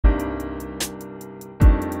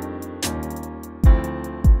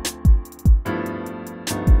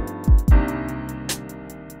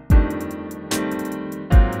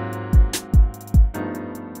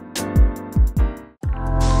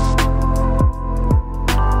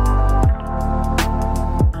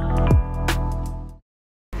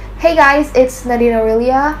Hey guys, it's Nadine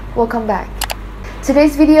Aurelia. Welcome back.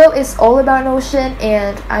 Today's video is all about Notion,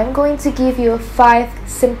 and I'm going to give you 5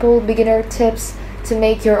 simple beginner tips to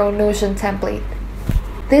make your own Notion template.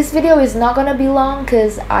 This video is not gonna be long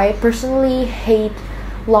because I personally hate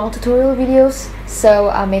long tutorial videos, so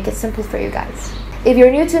I'll make it simple for you guys. If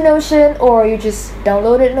you're new to Notion or you just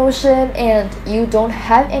downloaded Notion and you don't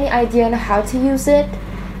have any idea on how to use it,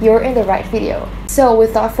 you're in the right video. So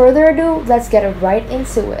without further ado, let's get right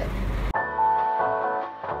into it.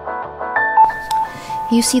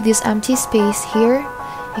 You see this empty space here.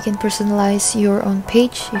 You can personalize your own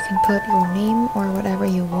page. You can put your name or whatever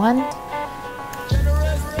you want.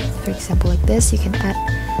 For example, like this, you can add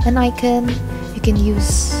an icon, you can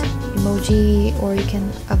use emoji, or you can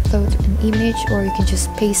upload an image, or you can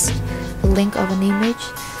just paste the link of an image,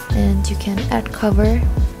 and you can add cover.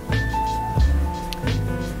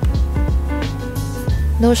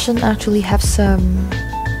 Notion actually have some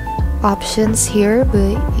options here,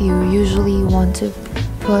 but you usually want to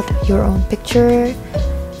put your own picture,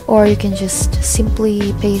 or you can just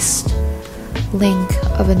simply paste link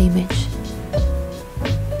of an image.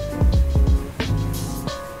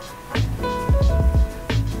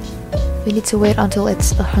 We need to wait until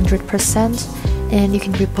it's 100%, and you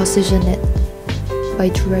can reposition it by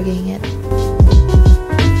dragging it.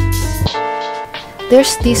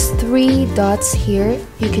 There's these 3 dots here.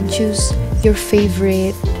 You can choose your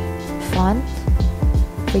favorite font,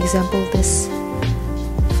 for example this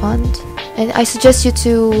font, and I suggest you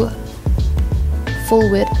to full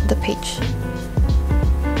width the page.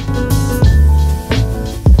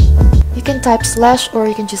 You can type / or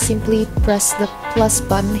you can just simply press the plus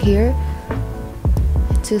button here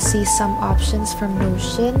to see some options from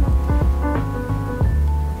Notion.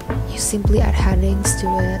 You simply add headings to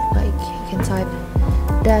it, like you can type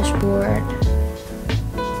dashboard,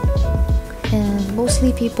 and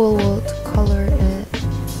mostly people will color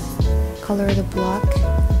the block.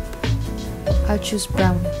 I'll choose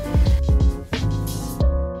brown.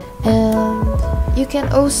 And you can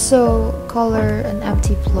also color an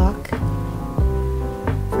empty block.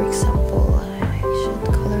 For example, I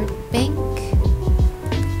should color it pink.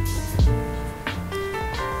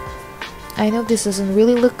 I know this doesn't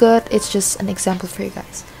really look good, it's just an example for you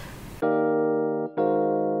guys.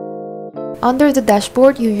 Under the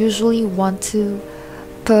dashboard, you usually want to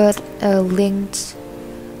put linked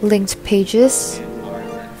pages.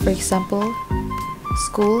 For example,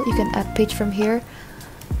 school, you can add page from here,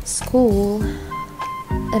 school,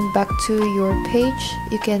 and back to your page.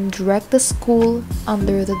 You can drag the school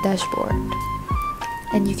under the dashboard,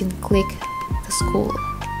 and you can click the school.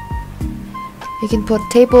 You can put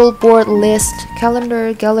table, board, list,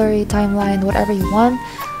 calendar, gallery, timeline, whatever you want.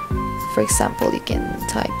 For example, you can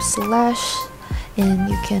type / and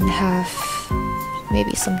you can have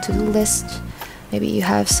maybe some to-do list. Maybe you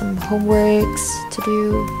have some homeworks to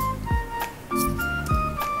do,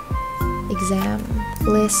 exam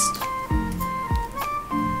list.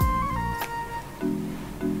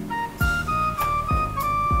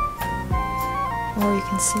 Or you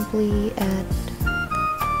can simply add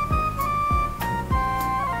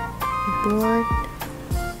a board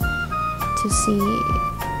to see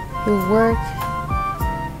your work.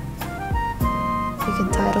 You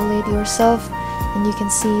can title it yourself, and you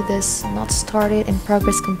can see this not started and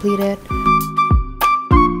progress completed.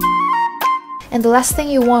 And the last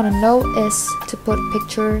thing you want to know is to put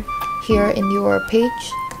picture here in your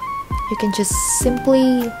page. You can just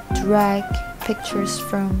simply drag pictures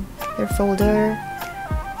from your folder.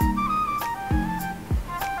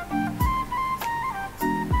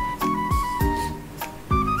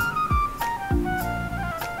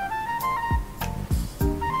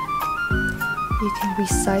 You can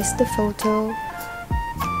resize the photo.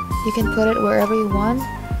 You can put it wherever you want.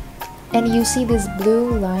 And you see this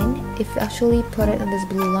blue line. If you actually put it on this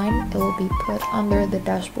blue line, it will be put under the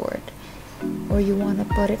dashboard. Or you want to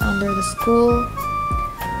put it under the school.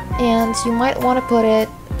 And you might want to put it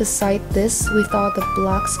beside this without the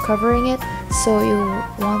blocks covering it. So you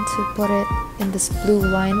want to put it in this blue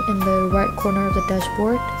line in the right corner of the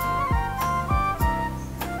dashboard.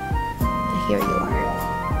 And here you are.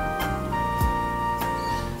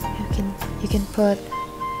 You can put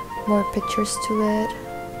more pictures to it.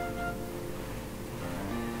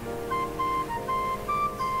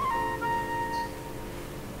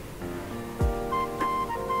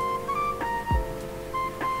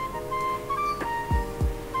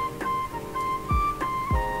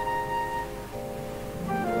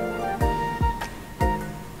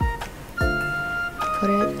 Put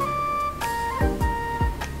it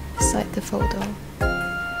beside the photo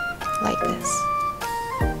like this.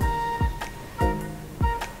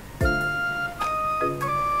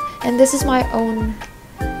 And this is my own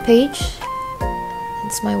page.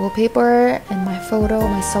 It's my wallpaper and my photo,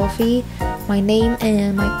 my selfie, my name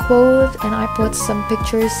and my quote, and I put some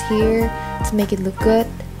pictures here to make it look good,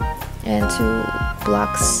 and 2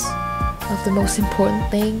 blocks of the most important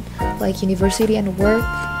thing like university and work.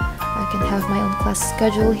 I can have my own class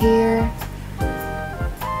schedule here.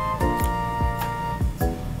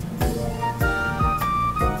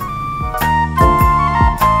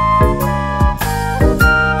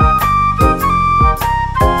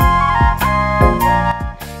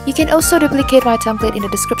 You can also duplicate my template in the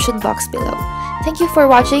description box below. Thank you for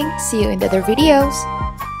watching. See you in the other videos.